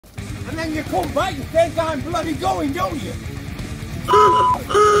And then you come back and think I'm bloody going, don't you?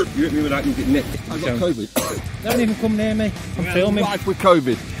 You hit me with that, you get nicked. I've got COVID. Don't even come near me. I'm filming. Life with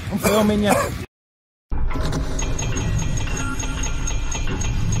COVID. I'm filming you.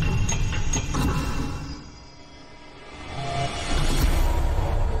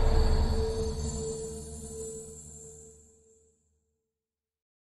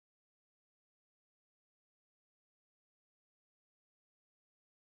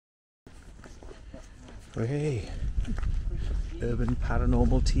 Hey, Urban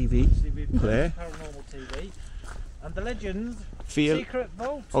Paranormal TV, Claire. Paranormal TV. And the legend, Feel.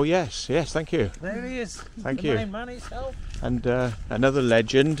 TheSecretVault. Oh yes, yes, thank you. There he is. Thank the you. Main man itself. And another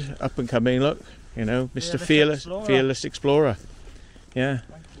legend, up and coming. Look, you know, Mr. Fearless Explorer. Yeah.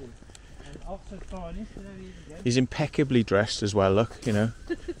 Thank you. And Oxford finest, there he is again. He's impeccably dressed as well. Look, you know.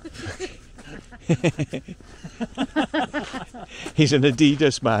 He's an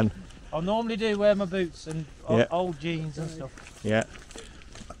Adidas man. I normally do wear my boots and old jeans and stuff. Yeah.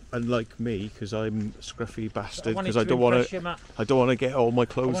 Unlike me, because I'm a scruffy bastard, because I don't want to get all my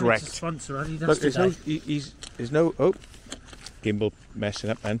clothes wrecked. To sponsor Adidas. Look, there's no gimbal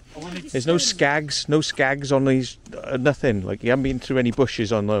messing up, man. There's no skags on these, nothing. Like, you haven't been through any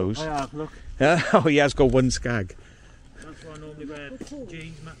bushes on those. I have, look. Oh, he has got one skag. That's why I normally wear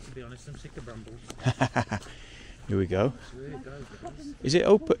jeans, Matt, to be honest. I'm sick of brambles. Here we go. Is it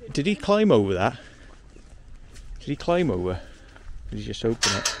open? Did he climb over that? Did he climb over? Did he just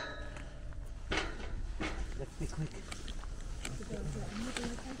open it?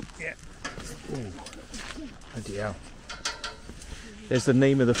 Yeah. Ooh. Bloody hell. There's the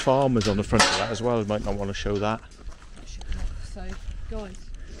name of the farmers on the front of that as well. You might not want to show that. So, guys.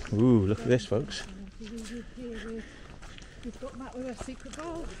 Ooh, look at this, folks. We've got Matt with a secret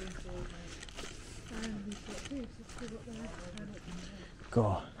vault. And we've got this.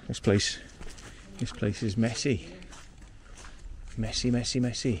 God, this place is messy. Messy, messy,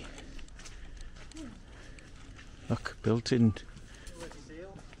 messy. Look, built in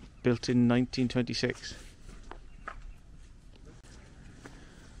 1926.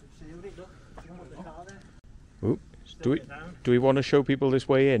 Ooh, do we want to show people this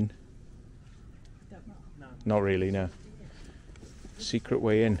way in? No. Not really, no. Secret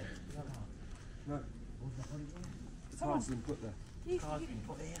way in.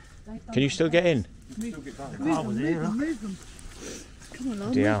 Can you still get in? Move them. Come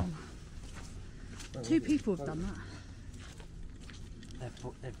along. Yeah. Two people have done that.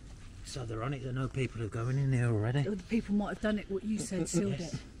 So they're on it. They know people are going in there already. The people might have done it. What you said, sealed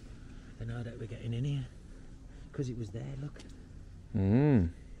it. They know that we're getting in here because it was there. Look. Mm. You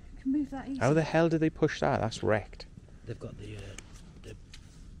can move that easy. How the hell did they push that? That's wrecked. They've got the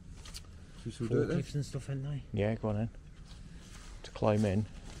forklifts and stuff, haven't they? Yeah, go on then. To climb in,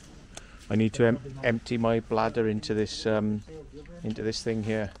 I need to empty my bladder into this thing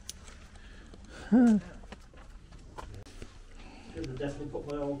here. Definitely put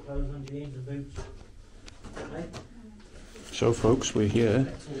my old clothes on, jeans and boots. Okay. So, folks, we're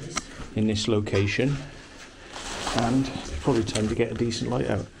here in this location, and it's probably time to get a decent light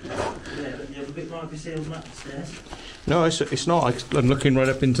out. Yeah, but you have a bit like a sealed mat upstairs. No, it's not. I'm looking right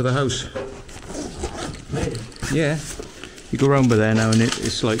up into the house. Really? Yeah. You go round by there now and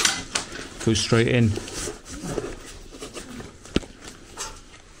it's like, goes straight in.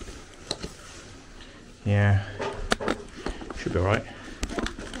 Yeah. Should be alright.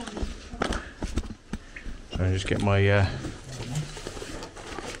 So I just get my, it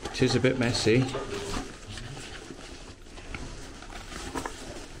is a bit messy.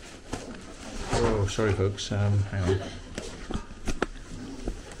 Oh, sorry folks, hang on.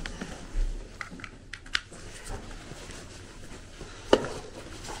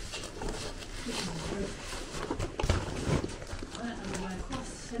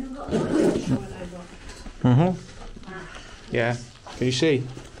 Yeah, can you see?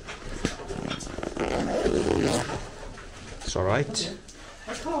 It's alright.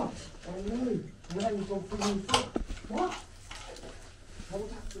 I can't. I know. You haven't gone for me. What?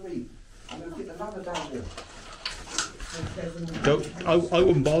 Hold after me. I'm going to get the ladder down here. Don't, I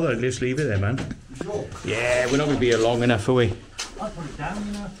wouldn't bother, just leave it there, man. You sure? Yeah, we're not going to be here long enough, are we? I'd put it down,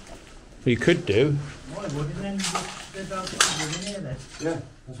 you know. Well, you could do. Why wouldn't then they're about to put it in here then? Yeah,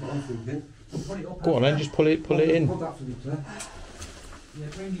 that's what I'm thinking. We'll put it up. Go on then, just pull it in. Hold that for me, Claire. Yeah,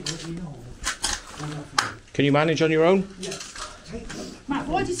 bring it with you. Can you manage on your own? Yeah. Matt,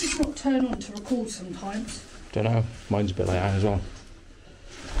 why does this not turn on to record sometimes? Don't know. Mine's a bit like that as well.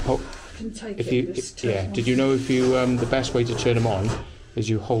 Oh, Can take if it, you, just turn yeah. on. Did you know if you the best way to turn them on is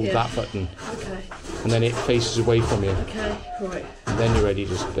you hold that button? Okay. and then it faces away from you. Okay, right. And then you're ready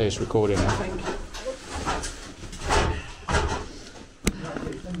to start recording now. Thank you.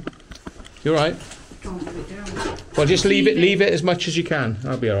 You alright? Can't put it down. Well, just leave it as much as you can.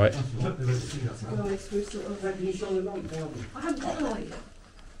 I'll be alright. Guys, we're sort of ready. I haven't got a light.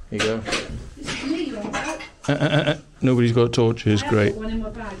 Here you go. This is me, right? Nobody's got torches, great. I've got one in my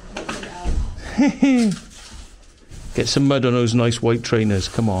bag. I'll put it out. Get some mud on those nice white trainers,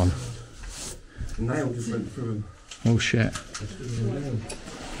 come on. The nail just went through them. Oh shit.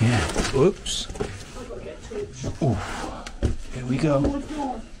 Yeah. Whoops. I've got to get torch. Oh. Here we go. Oh my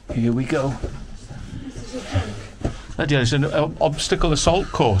God. Here we go. This is a joke. It's an obstacle assault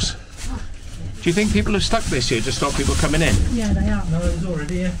course. Do you think people have stuck this here to stop people coming in? Yeah, they are. No, it was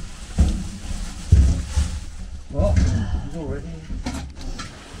already here. What? It's already.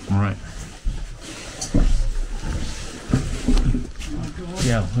 Right.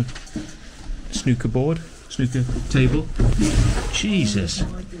 Yeah, look. Snooker board, snooker table. Jesus. Oh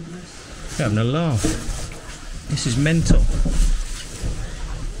my goodness. You're having a laugh. This is mental.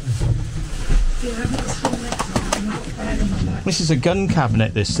 You haven't seen it. This is a gun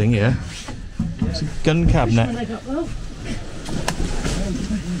cabinet, this thing, yeah? It's a gun cabinet. Which one I got, well?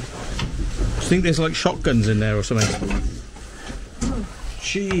 I think there's like shotguns in there or something. Oh.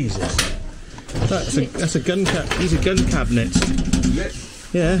 Jesus. That's a gun cap. These are gun cabinets.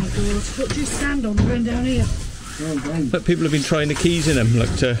 Yeah. Oh my God, what do you stand on going down here? Look, people have been trying the keys in them,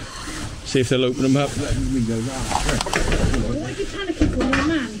 like to see if they'll open them up. What are you panicking for, my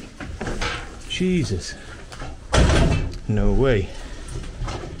man? Jesus. No way.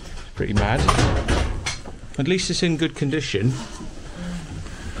 It's pretty mad. At least it's in good condition.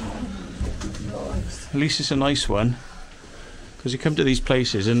 At least it's a nice one. Because you come to these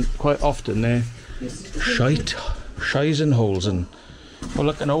places and quite often they're shies and holes and... Oh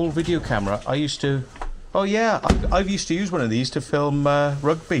look, an old video camera. I used to... Oh yeah, I've used to use one of these to film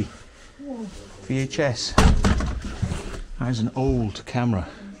rugby. Whoa. VHS. That is an old camera.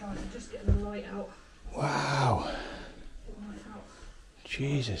 I'm just getting the light out. Wow. Get the light out.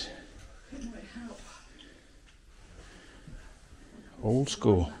 Jesus. Get the light out. Old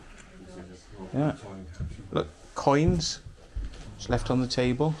school. Yeah. Look, coins. It's left on the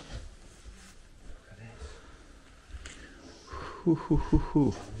table. Hoo, hoo, hoo,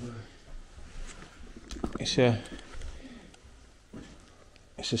 hoo. It's a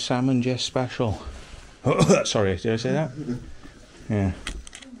salmon jest special. Oh, sorry, did I say that? Yeah.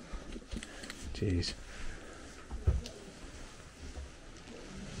 Jeez.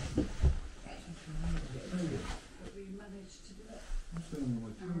 We managed to do it.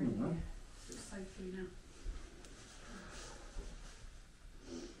 It's safely now.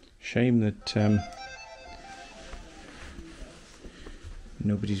 Shame that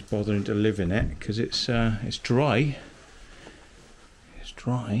nobody's bothering to live in it because it's dry. It's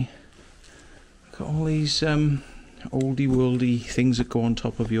dry. Look at all these oldie worldy things that go on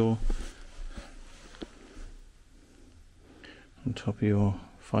top of your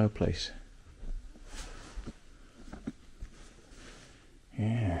fireplace.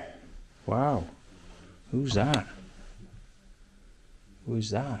 Yeah. Wow. Who's that?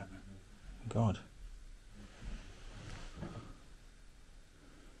 Who's that? God.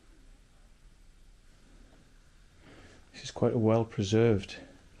 This is quite a well preserved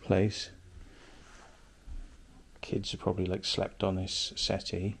place. Kids have probably like slept on this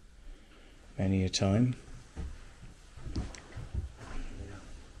settee many a time.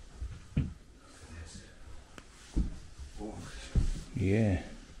 Yeah.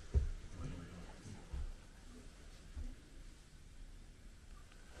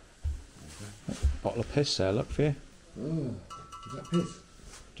 Bottle of piss there, look for you. Oh, is that piss?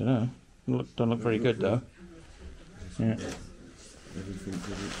 Don't know. Don't look very good though. Yeah. Everything's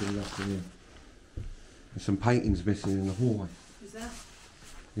been left in here. There's some paintings missing in the hallway. Is that?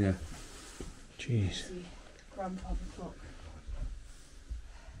 Yeah. Jeez. The grandfather clock.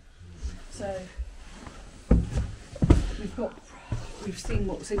 So we've seen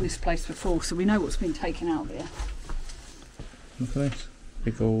what's in this place before, so we know what's been taken out there. Look at this.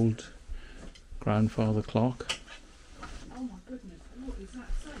 Big old grandfather clock. Oh my goodness, what is that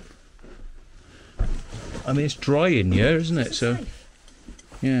safe? I mean, it's dry in here, isn't it? It's So, safe.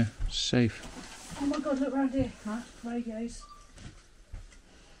 yeah, it's safe. Oh my God, look round here, huh? Radios.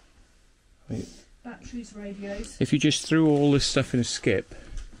 Wait. Batteries, radios. If you just threw all this stuff in a skip,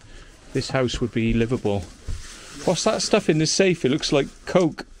 this house would be livable. What's that stuff in the safe? It looks like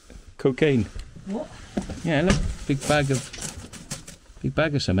cocaine. What? Yeah, look, big bag of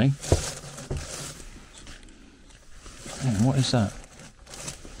something. Hang on, what is that?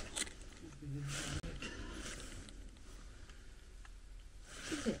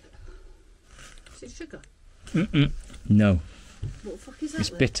 Is it sugar? No. What the fuck is that? It's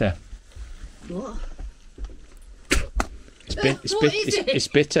then? bitter. What? It's What is it? It's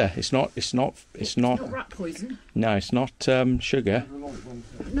bitter. It's not. It's not. It's not rat poison. No, it's not sugar.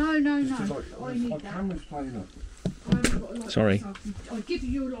 No. I need My that. camera's playing up. I haven't got a light, Sorry. so I'll give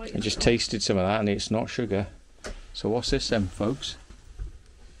you a light. I just tasted some of that, and it's not sugar. So what's this then, folks?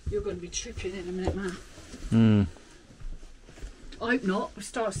 You're going to be tripping in a minute, man. Hmm. I hope not. We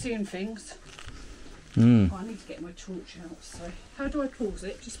start seeing things. Hmm. Oh, I need to get my torch out. So, how do I pause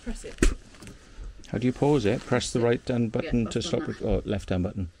it? Just press it. How do you pause it? Press the right hand button I've to done stop. that. Oh, left hand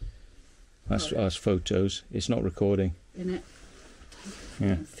button. That's photos. It's not recording. In it.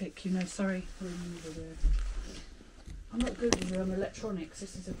 Yeah. Thick, you know. Sorry. I'm not good with electronics.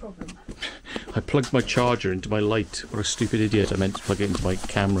 This is a problem. I plugged my charger into my light. What a stupid idiot! I meant to plug it into my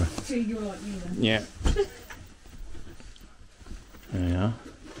camera. See, you're like me then. Yeah. There we are.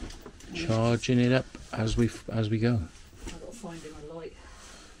 Charging it up as we go. I've got to find him a light.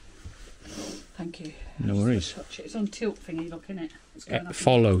 Thank you. No worries. Touch it. It's on tilt thingy, look, innit? It's going up.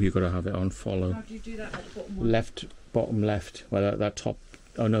 Follow. You've got to have it on follow. How do you do that at the bottom one? Left, bottom left. Well, that top.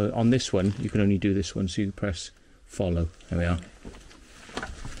 Oh no, on this one you can only do this one. So you press follow. There we are.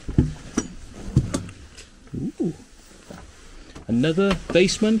 Ooh. Another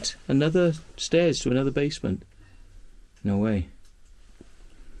basement. Another stairs to another basement. No way.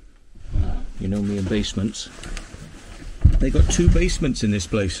 You know me and basements. They got 2 basements in this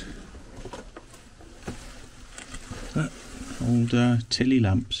place. Old Tilly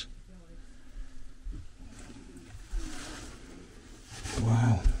lamps.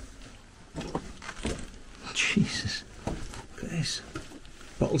 Wow. Jesus. Look at this.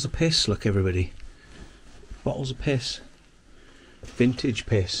 Bottles of piss, look everybody. Bottles of piss. Vintage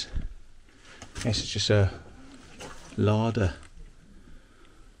piss. Yes, it's just a larder.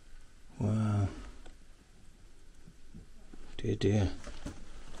 Wow. Dear, dear.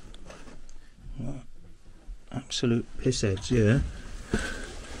 What? Absolute piss heads, yeah.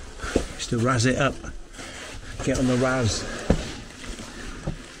 Just to razz it up. Get on the razz.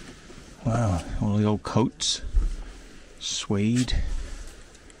 Wow, all the old coats. Suede.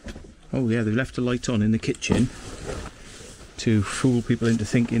 Oh yeah, they've left a light on in the kitchen to fool people into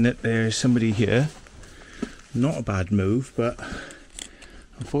thinking that there's somebody here. Not a bad move, but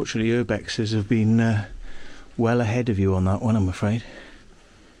unfortunately urbexes have been well ahead of you on that one, I'm afraid.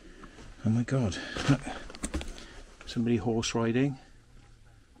 Oh my god. Look. Somebody horse riding.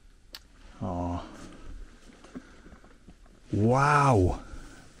 Oh. Wow.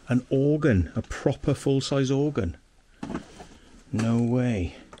 An organ. A proper full-size organ. No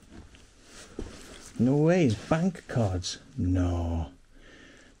way. No way. Bank cards. No.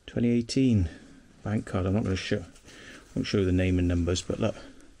 2018 bank card. I'm not going to show. Won't show the name and numbers, but look.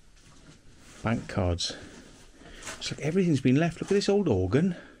 Bank cards. It's like everything's been left. Look at this old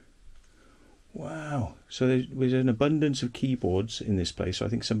organ. Wow. So there's an abundance of keyboards in this place. So I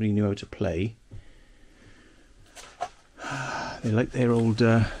think somebody knew how to play. They like their old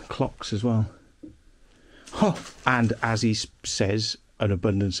clocks as well. Oh, and as he says, an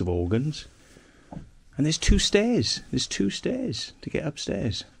abundance of organs. And there's 2 stairs. There's 2 stairs to get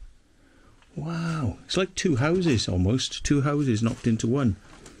upstairs. Wow. It's like 2 houses almost. 2 houses knocked into one.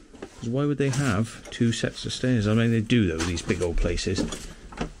 Because why would they have 2 sets of stairs? I mean, they do though, these big old places.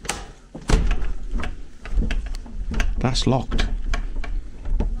 That's locked.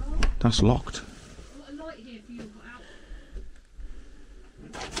 That's locked. I've got a light here for you.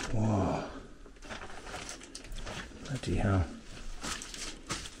 Whoa. Bloody hell.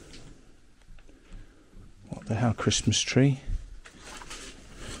 What the hell, Christmas tree?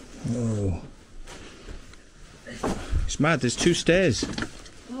 Whoa. It's mad, there's 2 stairs.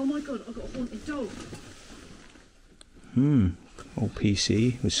 Oh my god, I've got a haunted dog. Old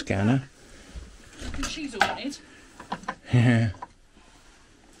PC with scanner. And she's haunted. Yeah.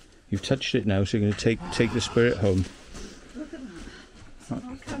 You've touched it now, so you're going to take the spirit home. Look at that. It's an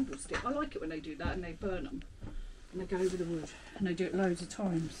old candlestick. I like it when they do that and they burn them. And they go over the wood. And they do it loads of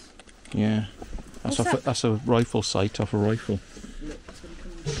times. Yeah. That's a rifle sight off a rifle. Look, it's going to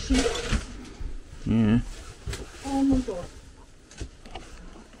come and shoot. Yeah. Oh my god.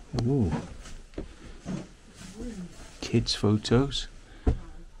 Ooh. Kids' photos.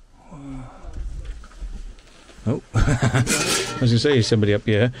 Oh, I was going to say there's somebody up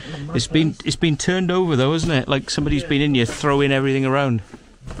here. It's been turned over though, isn't it? Like somebody's been in here throwing everything around.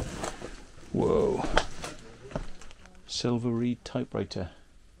 Whoa. Silver reed typewriter.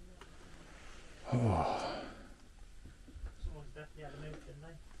 Oh.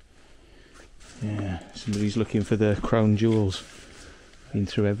 Yeah, somebody's looking for the crown jewels. Been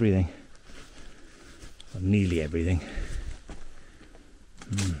through everything. Well, nearly everything.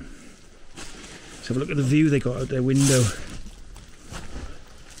 Let's have a look at the view they got out their window.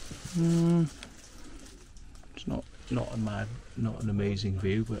 It's not an amazing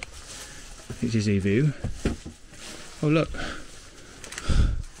view, but it is a view. Oh look,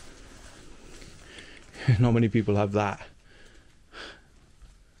 not many people have that,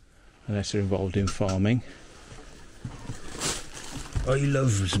 unless they're involved in farming. I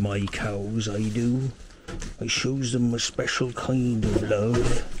loves my cows, I do. I shows them a special kind of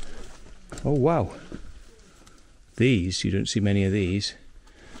love. Oh wow, these, you don't see many of these.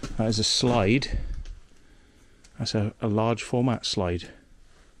 That is a slide. That's a large format slide.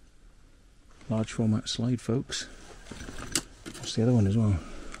 Large format slide, folks. What's the other one as well?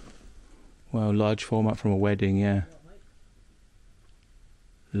 Wow, large format from a wedding, yeah.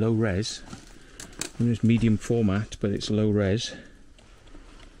 Low res. It's medium format, but it's low res.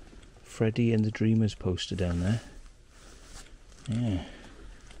 Freddie and the Dreamers poster down there. Yeah.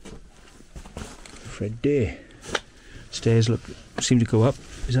 Freddie. Stairs seem to go up.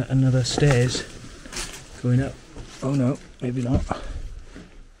 Is that another stairs going up? Oh no, maybe not.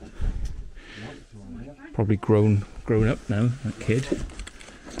 Probably grown up now, that kid.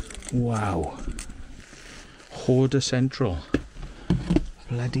 Wow. Hoarder Central.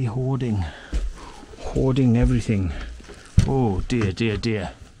 Bloody hoarding. Hoarding everything. Oh dear, dear,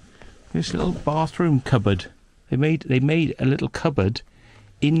 dear. This little bathroom cupboard. They made a little cupboard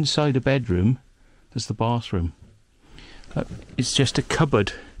inside a bedroom. There's the bathroom. It's just a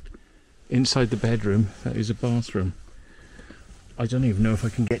cupboard inside the bedroom. That is a bathroom. I don't even know if I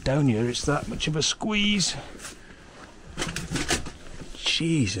can get down here. It's that much of a squeeze.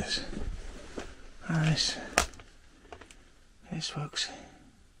 Jesus. This folks.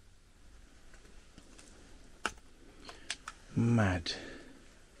 Mad.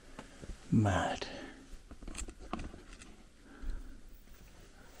 Mad.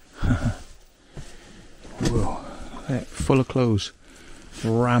 Whoa. Full of clothes.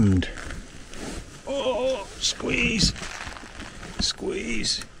 Rammed. Oh, squeeze.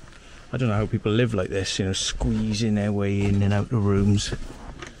 Squeeze. I don't know how people live like this, you know, squeezing their way in and out of rooms.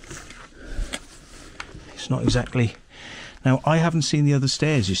 It's not exactly... Now, I haven't seen the other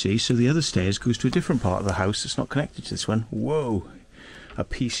stairs, you see, so the other stairs goes to a different part of the house that's not connected to this one. Whoa. A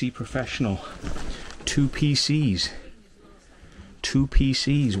PC professional. 2 PCs. 2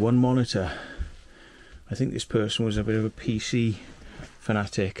 PCs, 1 monitor. I think this person was a bit of a PC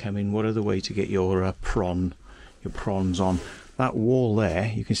fanatic. I mean, what other way to get your prawns on? That wall there,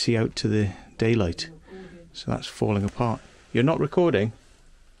 you can see out to the daylight. So that's falling apart. You're not recording?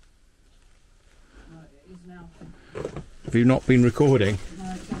 No, it is now. Have you not been recording? No, I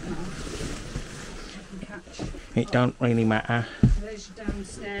don't know. I can catch. It don't really matter. So there's your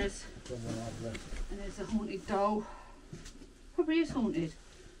downstairs. And there's a haunted doll. Probably is haunted.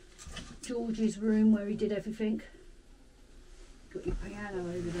 George's room where he did everything. Got your piano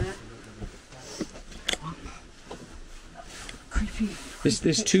over there. Creepy.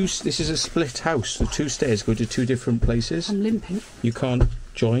 This is a split house. The 2 stairs go to 2 different places. I'm limping. You can't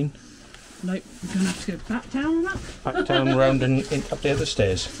join. Nope, we're going to have to go back down and up. Back down, round and up the other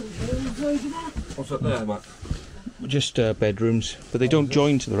stairs. What's up there, Matt? Just bedrooms, but they don't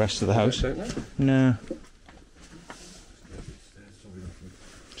join to the rest of the house. No.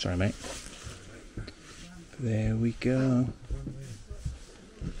 Sorry, mate. There we go.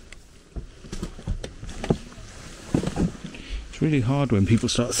 It's really hard when people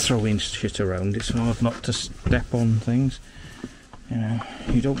start throwing shit around. It's hard not to step on things. You know,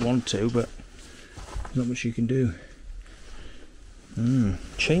 you don't want to, but there's not much you can do.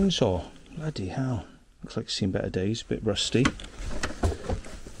 Chainsaw. Bloody hell. Looks like it's seen better days. Bit rusty.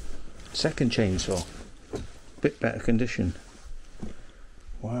 Second chainsaw. Bit better condition.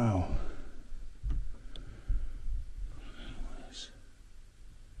 Wow.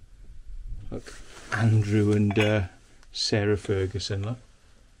 Look, Andrew and Sarah Ferguson, look.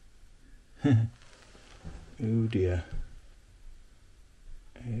 Oh dear.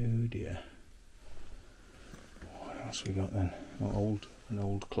 Oh dear. What else we got then? An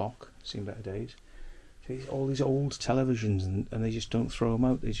old clock, seen better days. See, all these old televisions, and they just don't throw them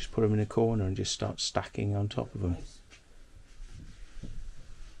out. They just put them in a corner and just start stacking on top of them.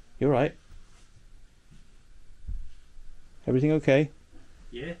 You all right? Everything okay?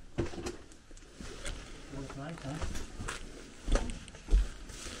 Yeah.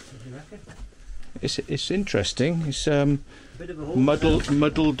 It's interesting. It's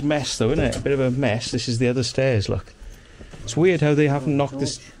muddled mess though, isn't it? A bit of a mess. This is the other stairs. Look, it's weird how they haven't knocked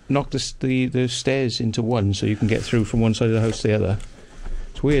the stairs into one, so you can get through from one side of the house to the other.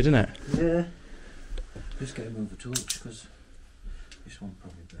 It's weird, isn't it? Yeah. Just get him over torch because this one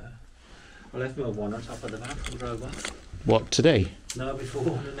probably better. I left my one on top of the van and drove off. What, today? No, before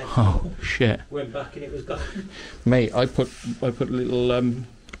the next Oh one. shit, Went back and it was gone. mate! I put little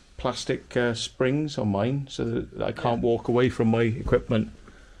plastic springs on mine so that I can't walk away from my equipment.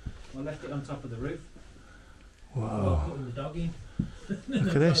 I left it on top of the roof. Whoa! Putting the dog in. Look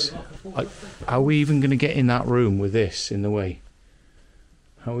at this. How are we even going to get in that room with this in the way?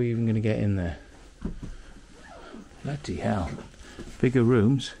 How are we even going to get in there? Bloody hell! Bigger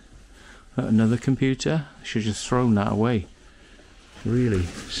rooms. Another computer. I should have just thrown that away. Really,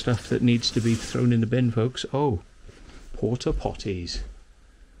 stuff that needs to be thrown in the bin, folks. Oh, porta potties.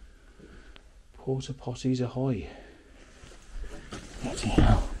 Porta potties ahoy. Bloody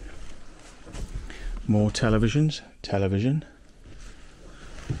hell. More televisions. Television.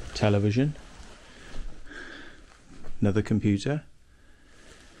 Television. Another computer.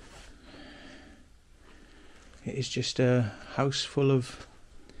 It is just a house full of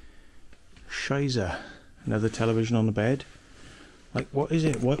shizer. Another television on the bed. Like, what is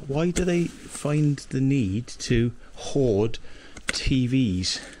it? Why do they find the need to hoard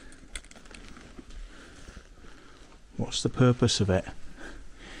TVs? What's the purpose of it?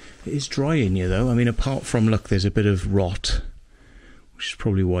 It is dry in here though. I mean, apart from, look, there's a bit of rot, which is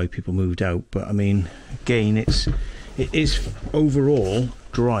probably why people moved out, but I mean, again, it is overall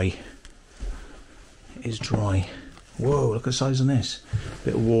dry. It is dry. Whoa, look at the size on this.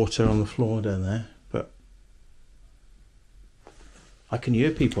 Bit of water on the floor down there, but I can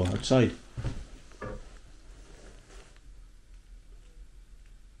hear people outside.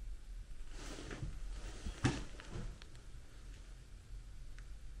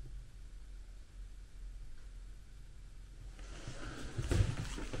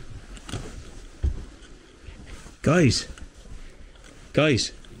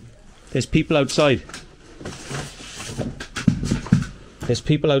 Guys, there's people outside. There's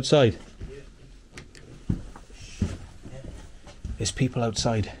people outside. There's people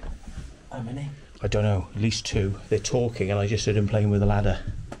outside. How many? I don't know, at least two. They're talking and I just heard him playing with a ladder.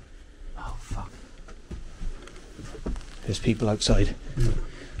 Oh fuck. There's people outside.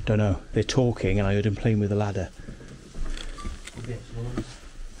 Don't know, they're talking and I heard him playing with a ladder.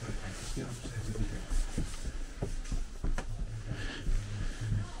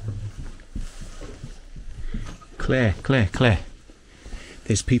 Claire.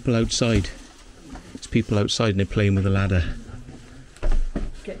 There's people outside. There's people outside and they're playing with a ladder.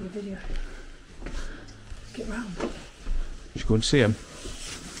 Get your video. Get round. Should go and see him.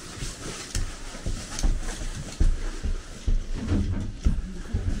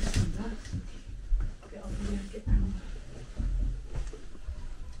 Get on video, get round.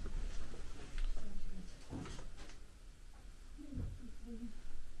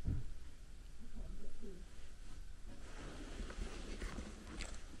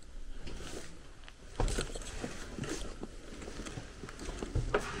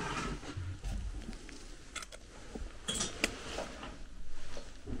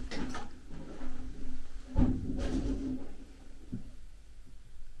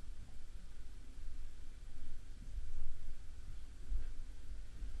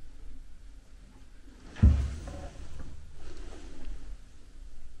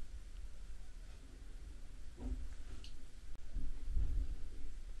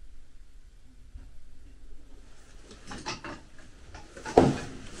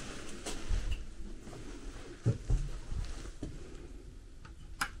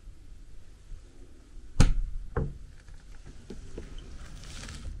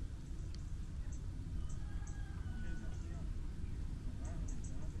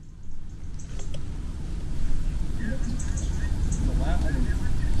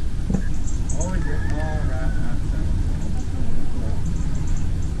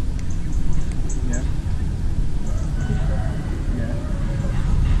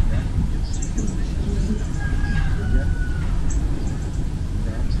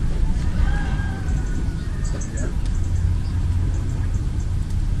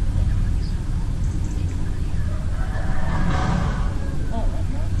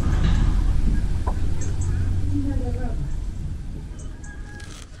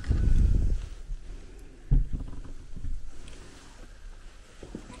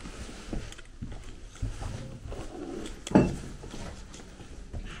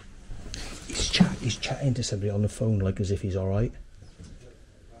 He's chatting to somebody on the phone like as if he's alright.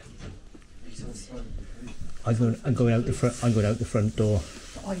 I'm going out the front. I'm going out the front door.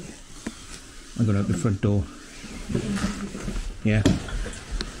 Are you? I'm going out the front door. Yeah.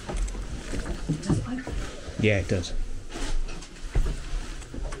 Does it open? Yeah, it does.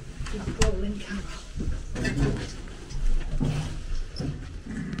 Rolling camera.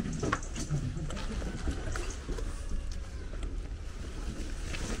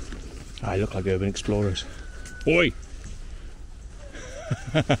 I look like urban explorers. Oi!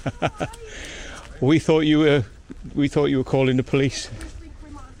 we thought you were calling the police. We think we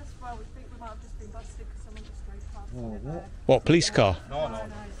might have just been busted because someone just drove past. What, police car? No,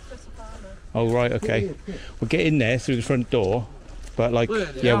 it's just a farmer. Oh right, okay. We'll get in there through the front door. But like,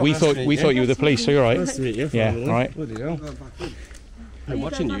 yeah, we thought you were the police, so you're right. Nice to meet you. Yeah, right. Bloody hell. I've been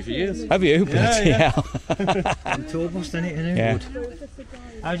watching you for years. Have you? Bloody hell. Tour bus, isn't it? In Yeah.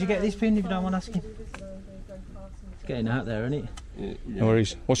 How'd you get this pin if you don't mind asking? It's getting out there, isn't it? No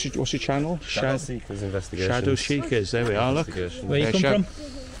worries. What's your channel? Shadow Seekers Investigation. Shadow Seekers. There we are. Look. Where you come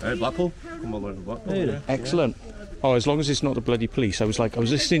from? Blackpool. Come all over Blackpool. Really? Excellent. Oh, as long as it's not the bloody police. I was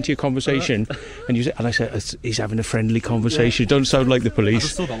listening to your conversation, and I said, he's having a friendly conversation. Don't sound like the I police.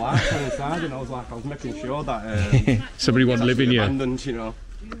 just saw the lights on inside, and I was making sure that Somebody won't live in here. abandoned, you know.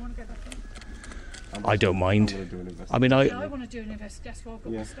 I don't mind. I mean, I want to do an investigation. That's why I've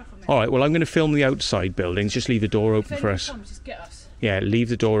got my stuff on me. All right. Well, I'm going to film the outside buildings. Just leave the door open for us. Just get us. Yeah, leave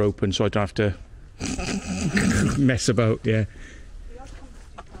the door open so I don't have to mess about. Yeah.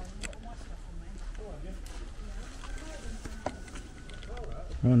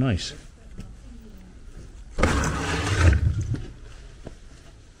 Oh, nice.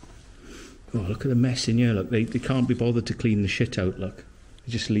 Oh, look at the mess in here. Look, they can't be bothered to clean the shit out. Look,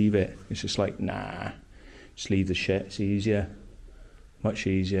 they just leave it. It's just like, nah, just leave the shit. It's easier, much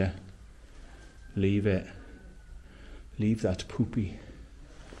easier. Leave it. Leave that poopy.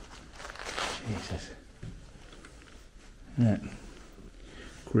 Jesus. Yeah.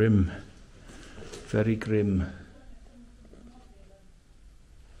 Grim. Very grim.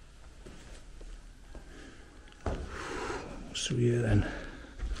 What's through here then?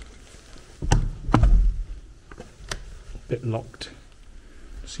 Bit locked.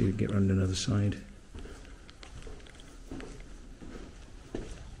 Let's see if we can get round another side.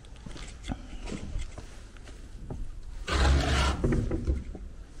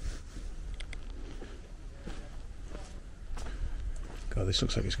 God, this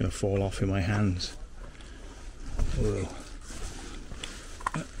looks like it's going to fall off in my hands. Whoa.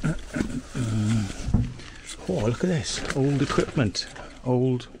 Oh, look at this. Old equipment.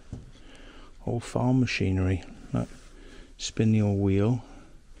 Old farm machinery. Look. Spin the old wheel.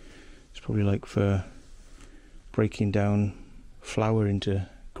 It's probably like for breaking down flour into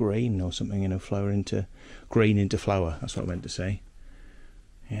grain or something, you know, flour into grain into flour. That's what I meant to say.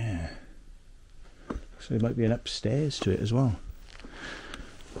 Yeah. So there might be an upstairs to it as well.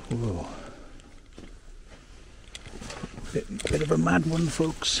 Whoa. Bit of a mad one,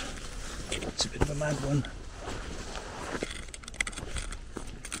 folks. It's a bit of a mad one.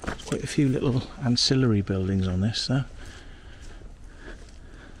 There's quite a few little ancillary buildings on this, though.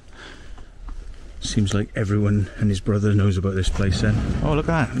 Seems like everyone and his brother knows about this place then. Oh, look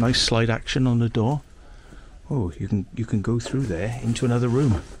at that. Nice slide action on the door. Oh, you can go through there into another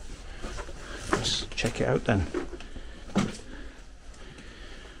room. Let's check it out then.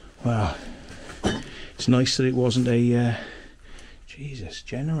 Wow. It's nice that it wasn't a Jesus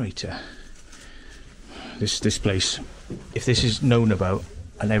generator. This place, if this is known about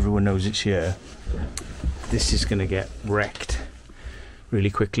and everyone knows it's here, this is going to get wrecked really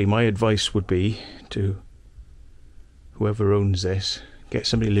quickly. My advice would be to whoever owns this, get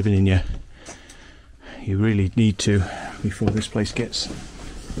somebody living in here. You really need to, before this place gets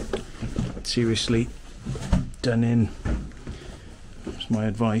seriously done in. That's my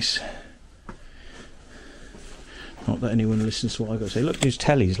advice. Not that anyone listens to what I got to say. Look, there's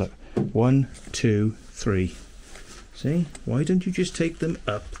tellies. Look, 1, 2, 3. See? Why don't you just take them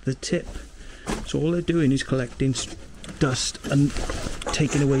up the tip? So all they're doing is collecting dust and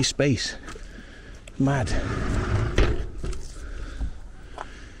taking away space. Mad.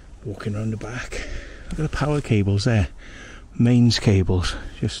 Walking around the back. Look at the power cables there. Mains cables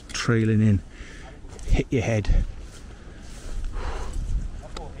just trailing in. Hit your head.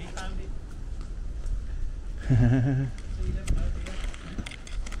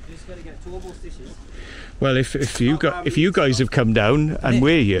 Well, if you guys have come down and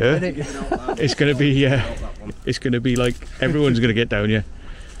we're here, it's going to be like everyone's going to get down here.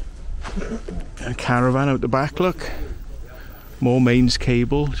 A caravan out the back. Look, more mains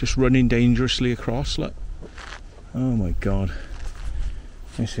cable just running dangerously across. Look. Oh my God,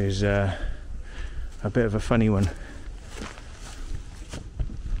 this is a bit of a funny one.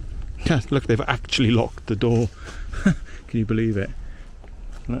 Look, they've actually locked the door. Can you believe it?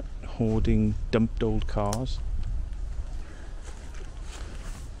 Look, hoarding dumped old cars.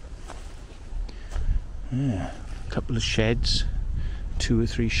 Yeah, a couple of sheds, 2 or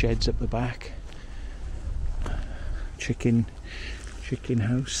 3 sheds up the back. Chicken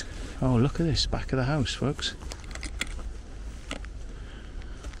house. Oh, look at this, back of the house, folks.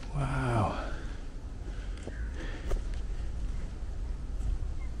 Wow.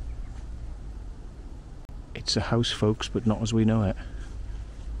 It's a house, folks, but not as we know it.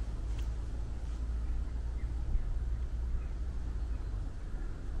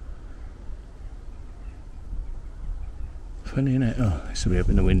 Funny, innit? Oh, there's somebody up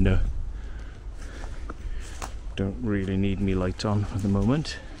in the window. Don't really need me light on for the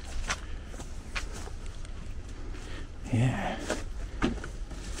moment. Yeah.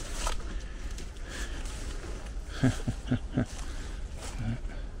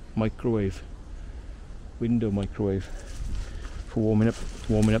 Microwave. Window microwave for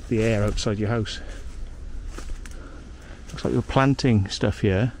warming up the air outside your house. Looks like you're planting stuff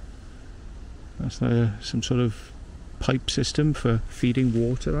here. That's some sort of pipe system for feeding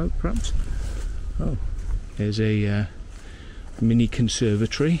water out, perhaps. Oh, there's a mini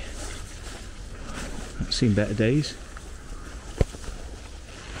conservatory. I've seen better days.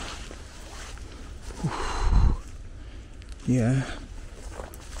 Yeah.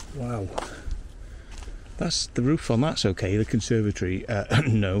 Wow. That's the roof on that's okay. The conservatory,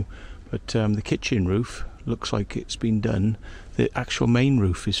 no, but the kitchen roof looks like it's been done. The actual main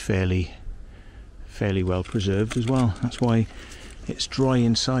roof is fairly well preserved as well. That's why it's dry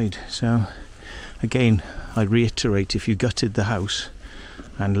inside. So again, I reiterate, if you gutted the house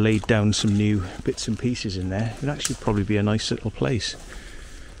and laid down some new bits and pieces in there, it'd actually probably be a nice little place.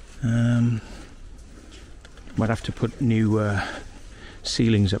 Might have to put new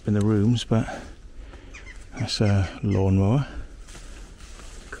ceilings up in the rooms, but that's a lawnmower.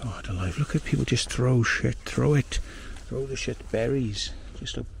 God alive, look at people just throw shit, throw the shit. Berries,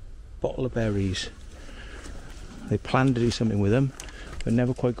 just a bottle of berries. They planned to do something with them, but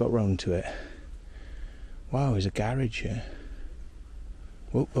never quite got round to it. Wow, there's a garage here.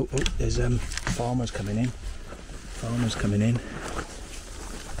 Oh, there's farmers coming in. Farmers coming in.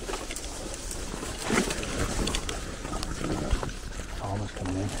 Farmers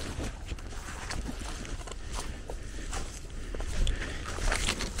coming in.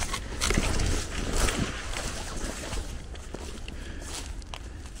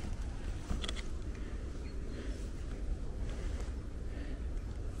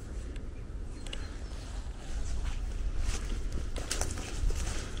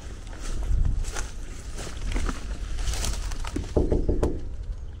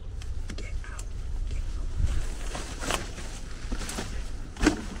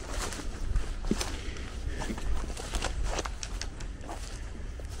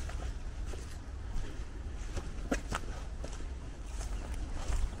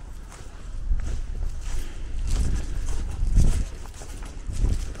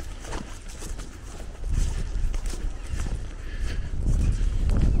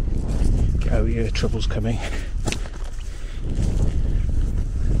 Oh yeah, trouble's coming.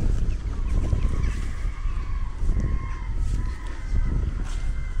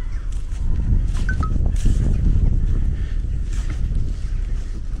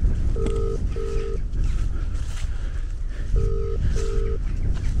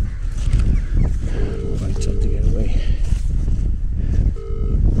 Right, time to get away.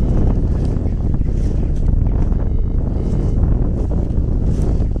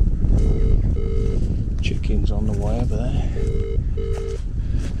 On the way over there.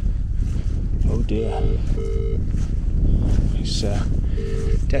 Oh dear. It's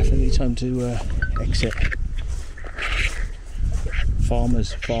definitely time to exit.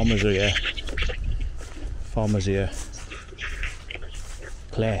 Farmers are here. Farmers here.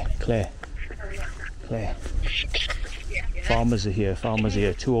 Claire. Farmers are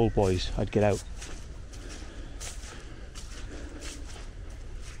here. 2 old boys. I'd get out.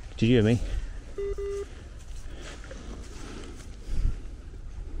 Did you hear me?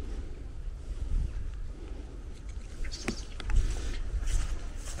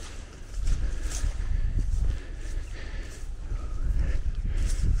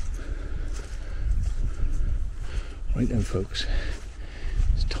 Right then, folks,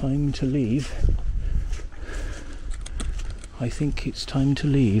 it's time to leave. I think it's time to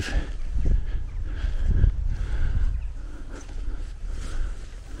leave.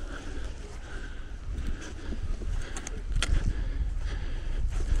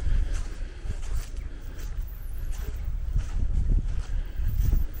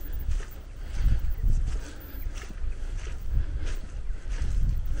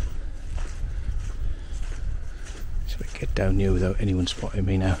 get down here without anyone spotting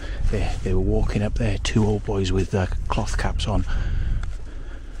me now. They were walking up there, two old boys with cloth caps on.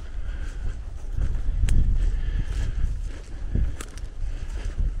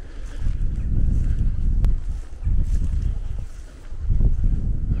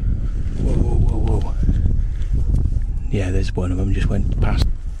 Whoa, whoa, whoa, whoa. Yeah, there's one of them just went past.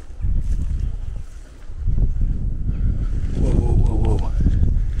 Whoa, whoa, whoa, whoa.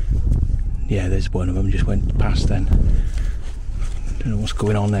 Yeah, there's one of them just went past then. Don't know what's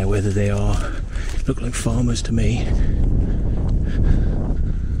going on there, whether they are, look like farmers to me.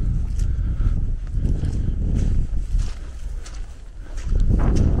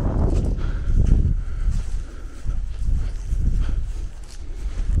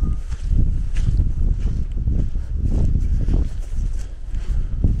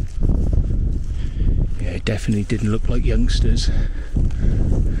 Yeah, it definitely didn't look like youngsters.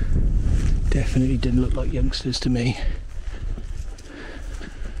 Definitely didn't look like youngsters to me.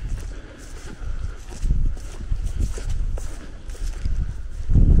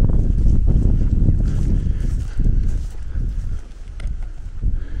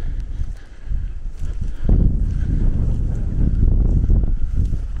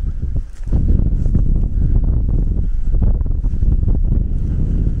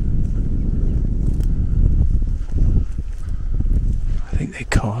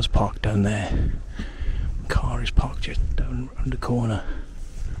 Car's parked down there. Car is parked just down around the corner.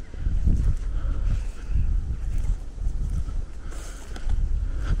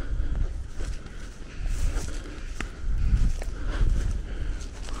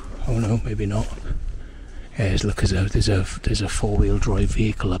 Oh no, maybe not. Yeah, look, there's a four-wheel drive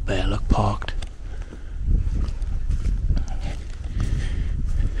vehicle up there. Look, parked.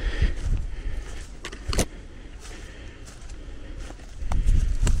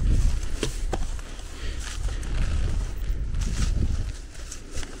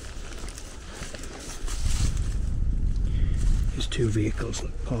 Two vehicles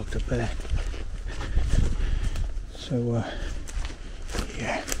parked up there. So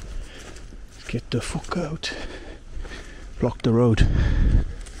yeah, let's get the fuck out. Block the road.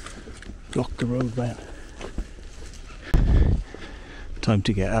 Block the road, man. Time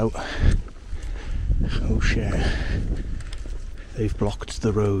to get out. Oh shit. They've blocked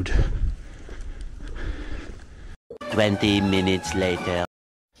the road. 20 minutes later.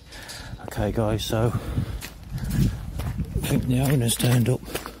 Okay guys, so I think the owner's turned up.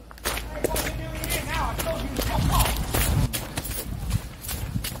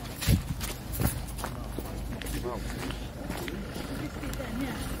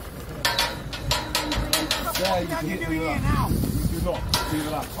 You can hit me with that. You do not do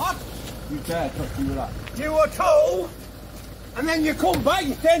that. What? You dare touch me with that. You were told, and then you come back,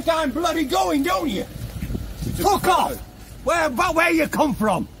 you 10 times bloody going, don't you? Fuck off! Where you come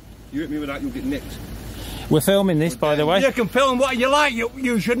from? You hit me with that, you'll get nicked. We're filming this, by the way. You can film what you like.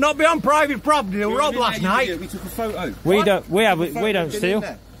 You should not be on private property. They were robbed last night. We took a photo. We don't steal.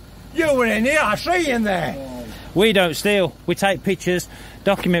 You were in here. I see you in there. Oh. We don't steal. We take pictures,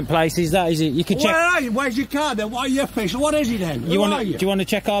 document places. That is it. You can check. Where are you? Where's your card then? What are you official? What is it then? Do you want to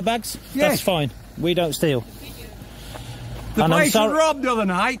check our bags? Yes. That's fine. We don't steal. The place was robbed the other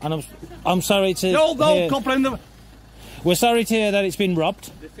night. And I'm sorry to. The old couple in the. We're sorry to hear that it's been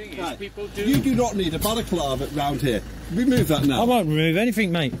robbed. The thing is, people do. You do not need a balaclava round here. Remove that now. I won't remove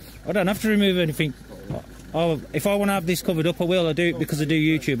anything, mate. I don't have to remove anything. If I want to have this covered up, I will. I do it because I do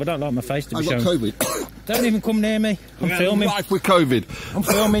YouTube. I don't like my face to be shown. I've got COVID. Don't even come near me. I'm filming. Life with COVID. I'm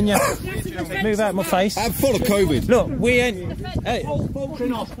filming you. Move out my face. I'm full of COVID. Look, we ain't. Hey,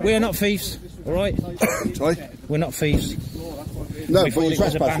 we're not thieves, all right? Sorry? We're not thieves. No, We but thought you're it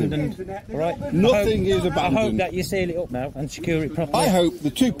was trespassing. abandoned, all right? Nothing is I abandoned. hope that you seal it up now and secure it properly. I hope the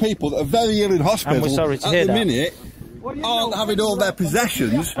two people that are very ill in hospital And we're sorry to at hear the that. minute aren't having all their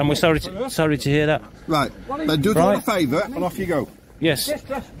possessions. And we're sorry to hear that. Right, then do us all a favour and off you go. Yes,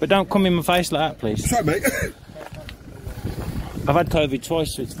 but don't come in my face like that, please. Sorry, mate. I've had COVID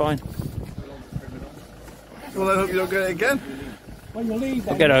twice, so it's fine. Well, I hope you don't get it again. When you leave,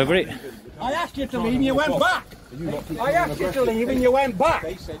 I'll get over it. I asked you to leave and you went back. I asked you to leave and you went back.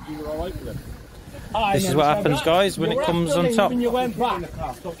 They said you were alright with it. This is what happens, guys, when it comes on top. You went back.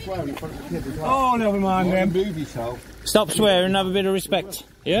 Stop swearing in front of the kids as well. Oh, never mind then. Move yourself. Stop swearing and have a bit of respect.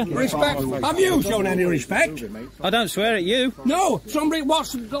 Yeah? Respect. Have you shown any respect? I don't swear at you. No. Somebody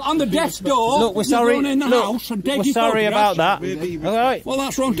what's on the desk door. Look, we're sorry. In the Look, house and we're sorry about that. All right. Well,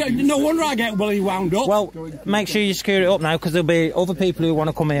 that's wrong. No wonder I get bloody wound up. Well, make sure you secure it up now, because there'll be other people who want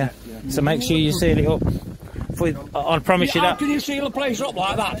to come here. So make sure you seal it up. I promise you How that. can you seal a place up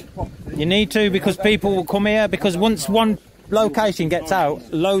like that? You need to, because people will come here, because once one location gets out,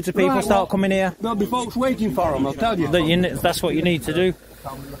 loads of people start coming here. There'll be folks waiting for them, I'll tell you. That's what you need to do.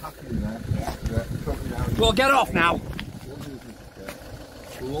 Well, get off now.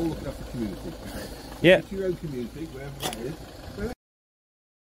 We'll all look after community. Yeah. It's your own community, wherever that is.